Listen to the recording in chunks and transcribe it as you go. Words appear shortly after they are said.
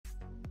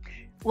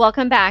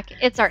Welcome back.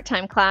 It's art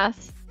time,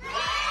 class.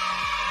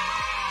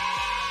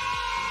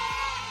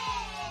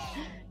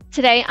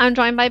 Today, I'm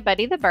joined by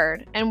Buddy the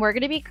Bird, and we're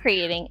going to be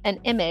creating an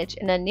image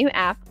in a new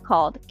app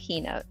called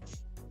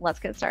Keynotes.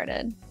 Let's get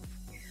started.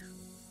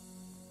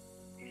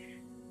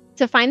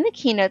 To find the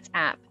Keynotes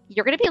app,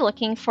 you're going to be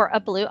looking for a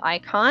blue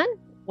icon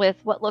with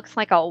what looks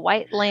like a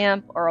white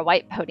lamp or a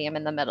white podium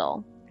in the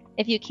middle.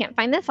 If you can't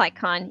find this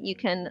icon, you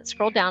can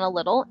scroll down a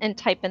little and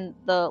type in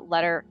the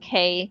letter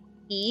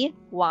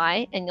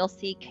K-E-Y, and you'll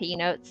see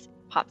Keynotes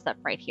pops up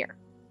right here.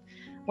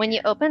 When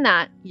you open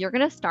that, you're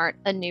going to start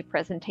a new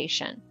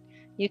presentation.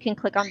 You can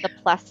click on the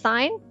plus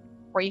sign,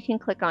 or you can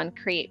click on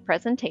Create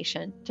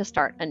Presentation to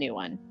start a new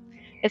one.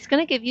 It's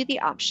going to give you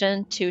the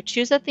option to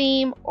choose a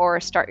theme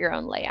or start your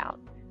own layout.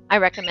 I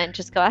recommend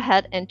just go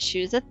ahead and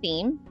choose a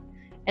theme,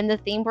 and the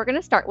theme we're going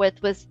to start with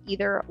was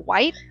either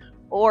white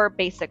or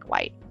basic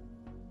white.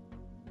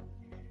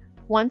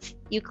 Once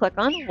you click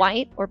on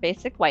white or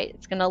basic white,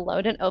 it's going to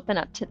load and open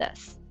up to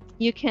this.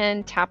 You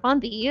can tap on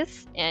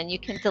these and you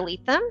can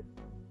delete them.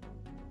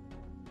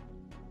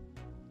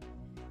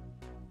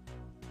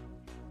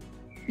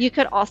 You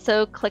could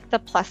also click the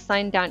plus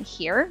sign down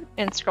here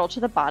and scroll to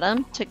the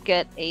bottom to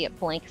get a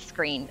blank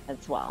screen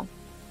as well.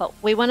 But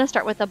we want to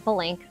start with a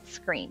blank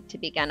screen to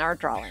begin our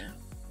drawing.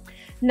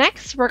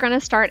 Next, we're going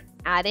to start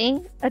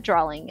adding a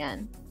drawing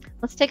in.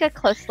 Let's take a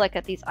close look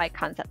at these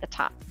icons at the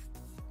top.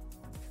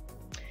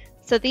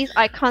 So these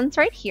icons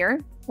right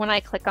here, when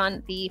I click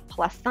on the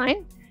plus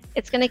sign,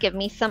 it's going to give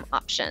me some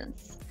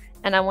options.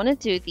 And I want to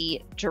do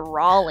the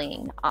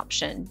drawing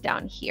option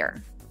down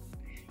here.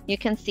 You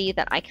can see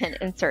that I can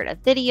insert a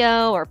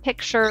video or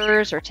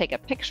pictures or take a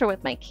picture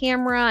with my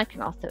camera. I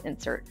can also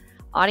insert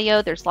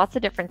audio. There's lots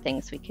of different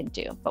things we can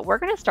do, but we're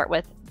going to start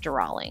with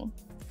drawing.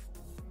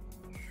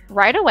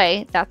 Right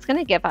away, that's going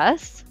to give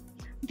us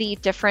the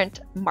different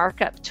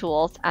markup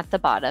tools at the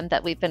bottom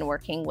that we've been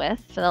working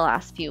with for the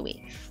last few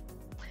weeks.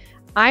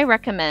 I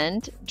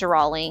recommend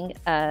drawing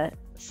a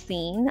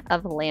scene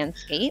of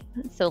landscape,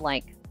 so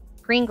like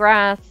green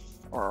grass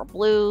or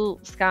blue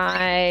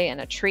sky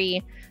and a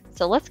tree.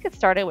 So let's get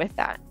started with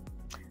that.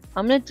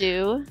 I'm going to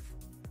do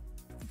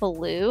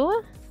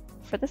blue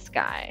for the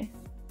sky.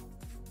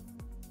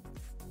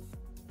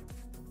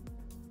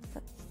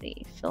 Let's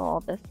see, fill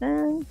all this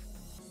in.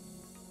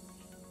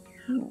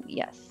 Ooh,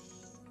 yes.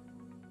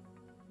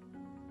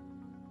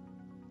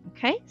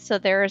 Okay, so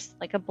there's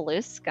like a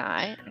blue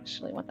sky.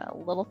 Actually, I want that a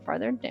little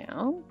farther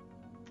down.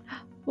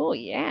 Oh,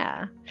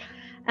 yeah.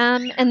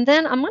 And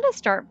then I'm going to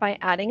start by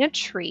adding a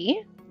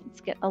tree.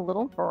 Let's get a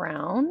little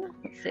brown.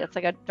 Let's see, it's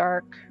like a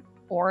dark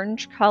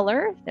orange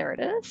color. There it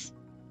is.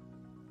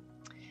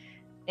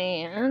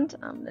 And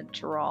I'm going to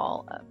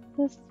draw up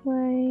this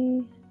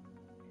way.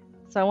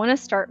 So I want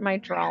to start my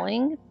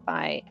drawing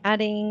by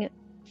adding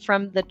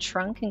from the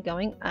trunk and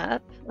going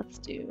up. Let's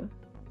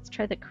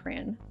try the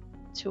crayon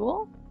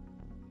tool.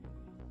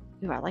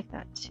 Ooh, I like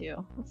that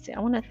too. Let's see,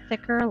 I want a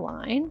thicker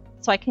line.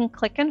 So I can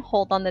click and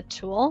hold on the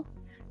tool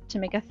to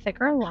make a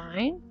thicker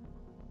line.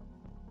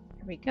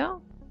 Here we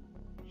go.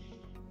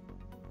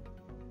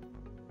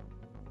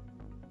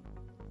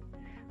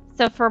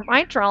 So for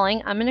my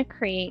drawing, I'm going to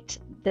create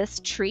this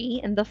tree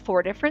in the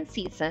 4 different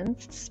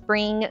seasons: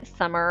 spring,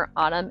 summer,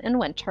 autumn, and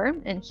winter.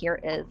 And here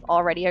is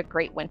already a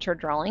great winter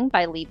drawing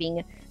by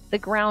leaving the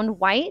ground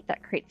white.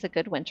 That creates a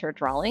good winter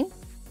drawing.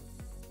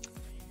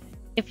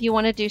 If you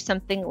want to do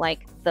something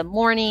like the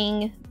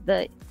morning,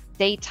 the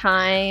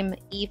daytime,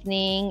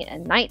 evening,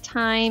 and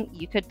nighttime,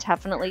 you could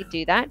definitely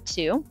do that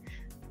too.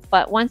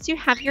 But once you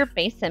have your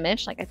base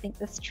image, like I think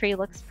this tree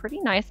looks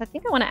pretty nice, I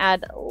think I want to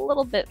add a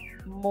little bit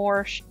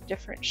more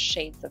different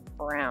shades of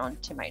brown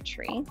to my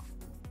tree.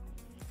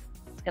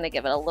 It's going to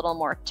give it a little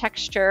more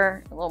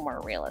texture, a little more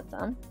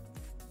realism.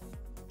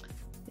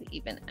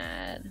 Even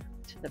add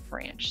to the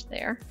branch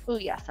there. Oh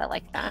yes, I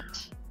like that.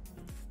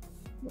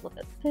 A little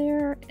bit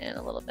there and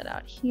a little bit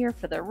out here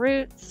for the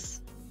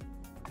roots.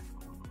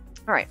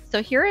 All right,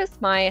 so here is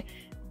my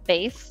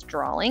base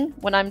drawing.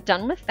 When I'm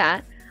done with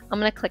that, I'm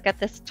going to click at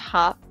this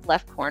top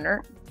left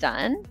corner,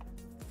 done.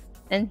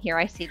 And here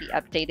I see the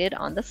updated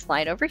on the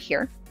slide over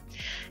here.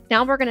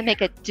 Now we're going to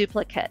make a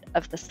duplicate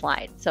of the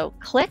slide. So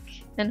click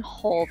and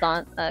hold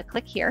on,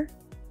 click here,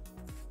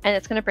 and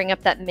it's going to bring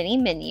up that mini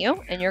menu,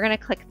 and you're going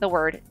to click the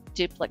word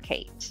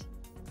duplicate.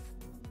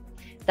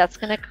 That's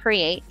going to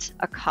create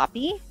a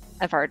copy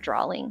of our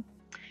drawing.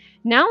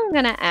 Now I'm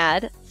going to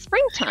add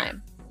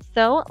springtime.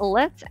 So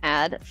let's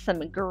add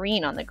some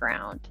green on the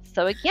ground.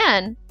 So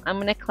again, I'm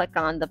going to click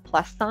on the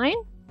plus sign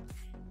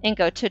and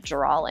go to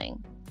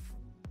drawing.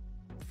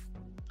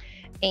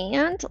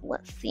 And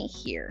let's see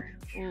here.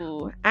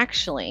 Ooh,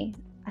 actually,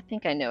 I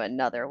think I know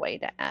another way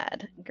to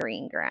add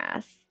green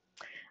grass.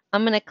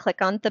 I'm going to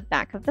click on the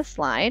back of the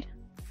slide,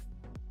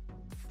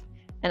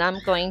 and I'm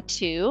going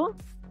to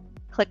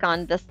click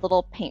on this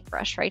little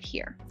paintbrush right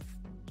here.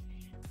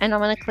 And I'm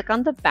going to click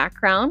on the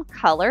background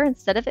color.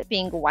 Instead of it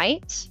being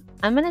white,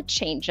 I'm going to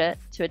change it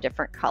to a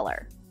different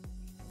color.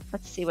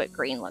 Let's see what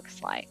green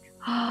looks like.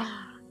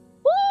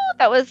 Ooh,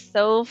 That was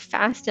so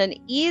fast and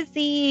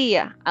easy.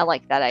 I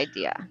like that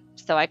idea.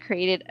 So I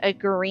created a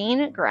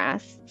green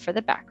grass for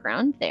the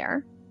background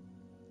there.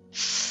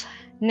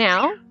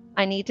 Now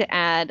I need to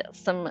add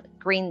some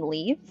green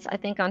leaves, I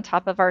think, on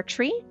top of our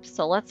tree.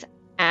 So let's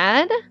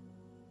add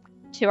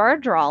to our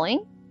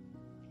drawing.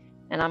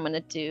 And I'm going to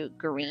do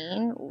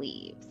green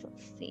leaves.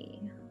 Let's see.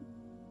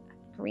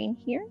 Green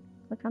here.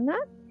 Click on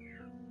that.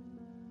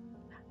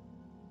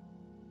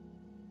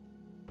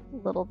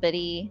 Little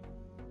bitty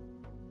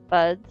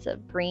buds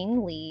of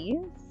green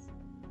leaves.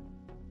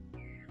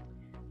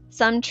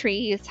 Some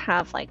trees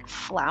have like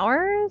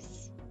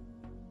flowers,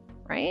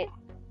 right?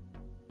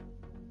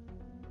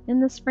 In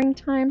the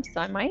springtime,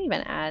 so I might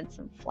even add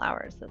some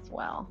flowers as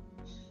well.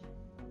 Let's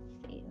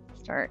see,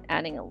 let's start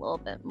adding a little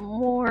bit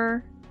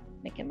more,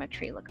 making my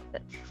tree look a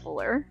bit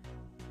fuller.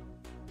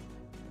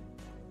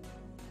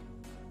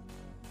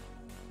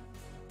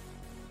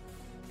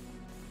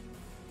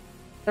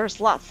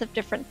 There's lots of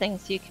different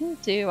things you can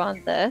do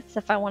on this.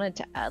 If I wanted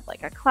to add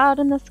like a cloud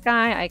in the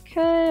sky, I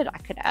could. I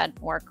could add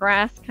more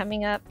grass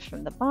coming up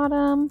from the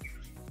bottom.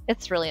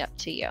 It's really up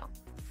to you.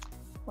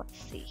 Let's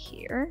see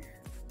here.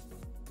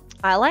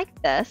 I like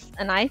this,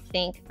 and I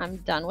think I'm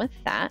done with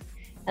that.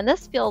 And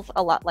this feels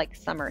a lot like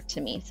summer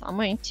to me. So I'm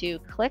going to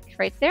click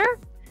right there,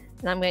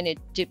 and I'm going to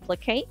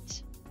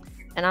duplicate.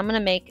 And I'm going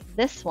to make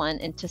this one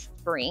into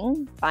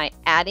spring by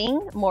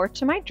adding more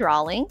to my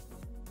drawing.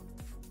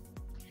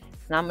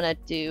 And I'm going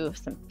to do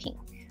some pink.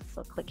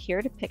 So click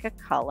here to pick a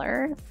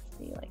color. Let's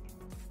see, like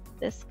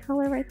this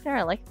color right there.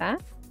 I like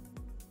that.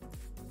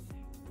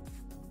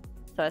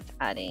 So it's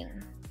adding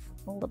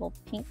a little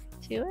pink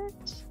to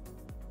it.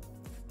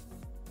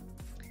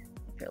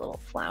 Like your little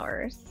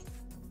flowers.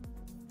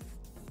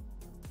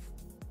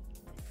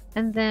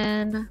 And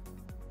then,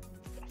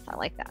 yes, I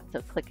like that.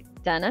 So click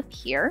done up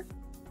here.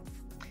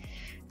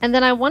 And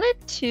then I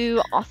wanted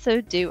to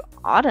also do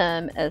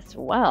autumn as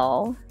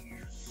well.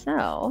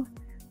 So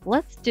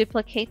let's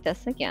duplicate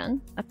this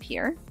again up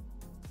here.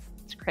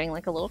 It's creating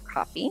like a little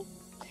copy.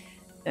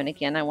 And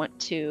again, I want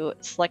to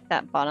select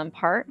that bottom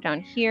part down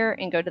here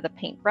and go to the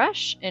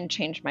paintbrush and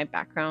change my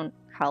background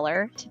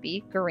color to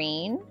be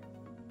green.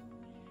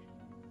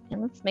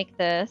 And let's make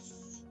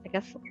this, I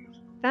guess, like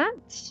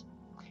that.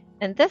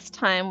 And this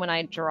time when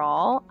I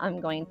draw, I'm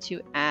going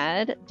to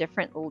add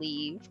different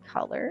leaf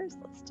colors.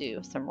 Let's do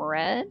some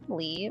red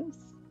leaves.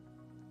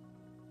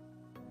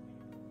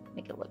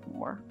 Make it look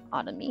more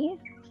autumny.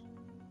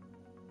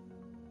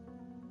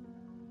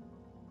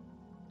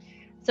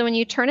 So when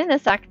you turn in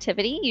this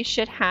activity, you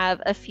should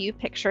have a few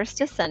pictures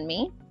to send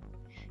me.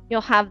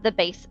 You'll have the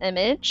base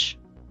image.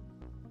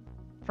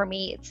 For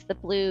me, it's the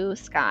blue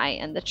sky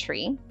and the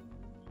tree.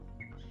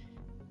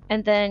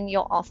 And then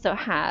you'll also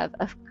have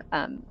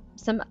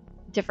some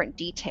different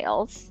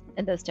details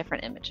in those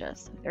different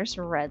images. So there's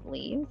red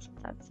leaves.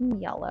 Let's add some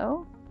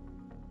yellow.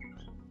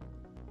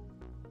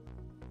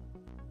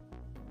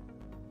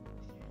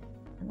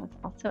 And let's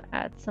also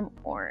add some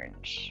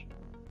orange.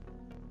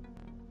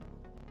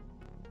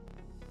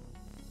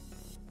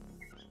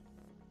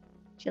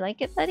 Do you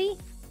like it, buddy?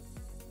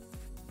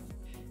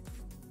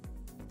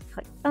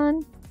 Click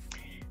done.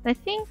 And I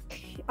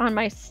think on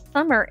my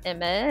summer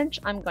image,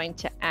 I'm going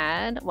to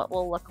add what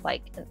will look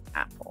like an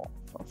apple.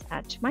 So let's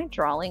add to my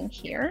drawing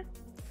here.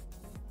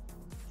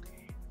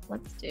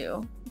 Let's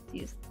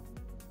use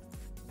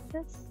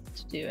this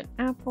to do an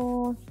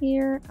apple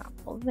here,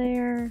 apple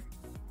there.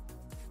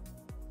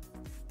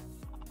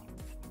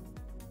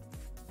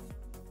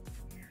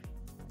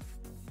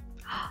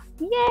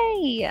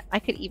 Yay! I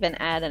could even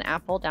add an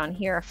apple down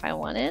here if I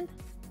wanted.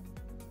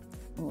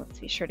 And let's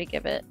be sure to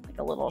give it like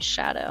a little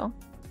shadow.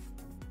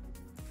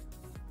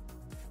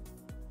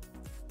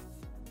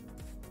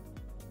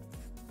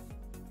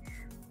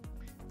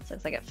 So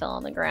looks like it fell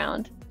on the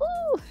ground.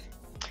 Woo!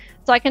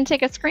 So I can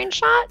take a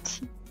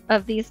screenshot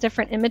of these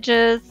different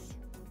images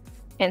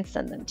and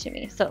send them to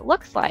me. So it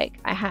looks like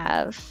I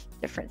have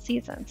different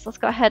seasons. Let's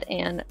go ahead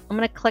and I'm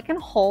going to click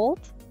and hold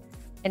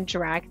and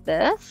drag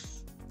this.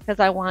 Because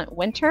I want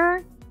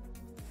winter,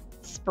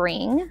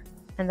 spring,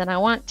 and then I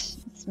want,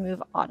 let's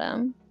move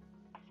autumn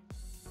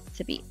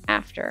to be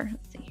after.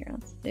 Let's see here,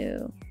 let's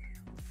do,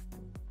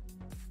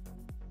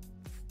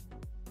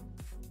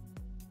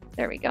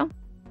 there we go.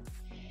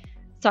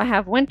 So I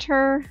have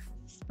winter,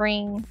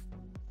 spring,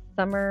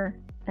 summer,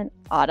 and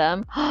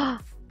autumn.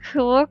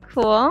 Cool,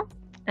 cool.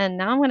 And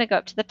now I'm going to go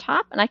up to the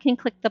top and I can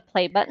click the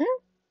play button.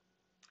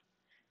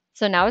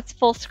 So now it's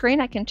full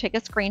screen. I can take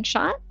a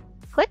screenshot,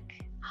 click.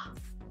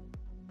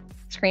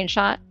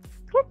 Screenshot,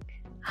 click.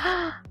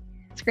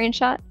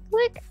 Screenshot,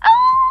 click.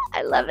 Ah,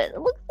 I love it. It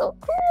looks so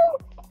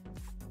cool.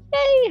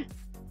 Yay.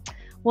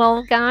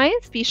 Well,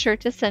 guys, be sure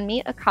to send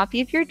me a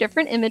copy of your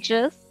different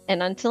images.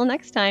 And until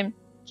next time,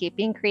 keep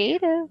being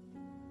creative.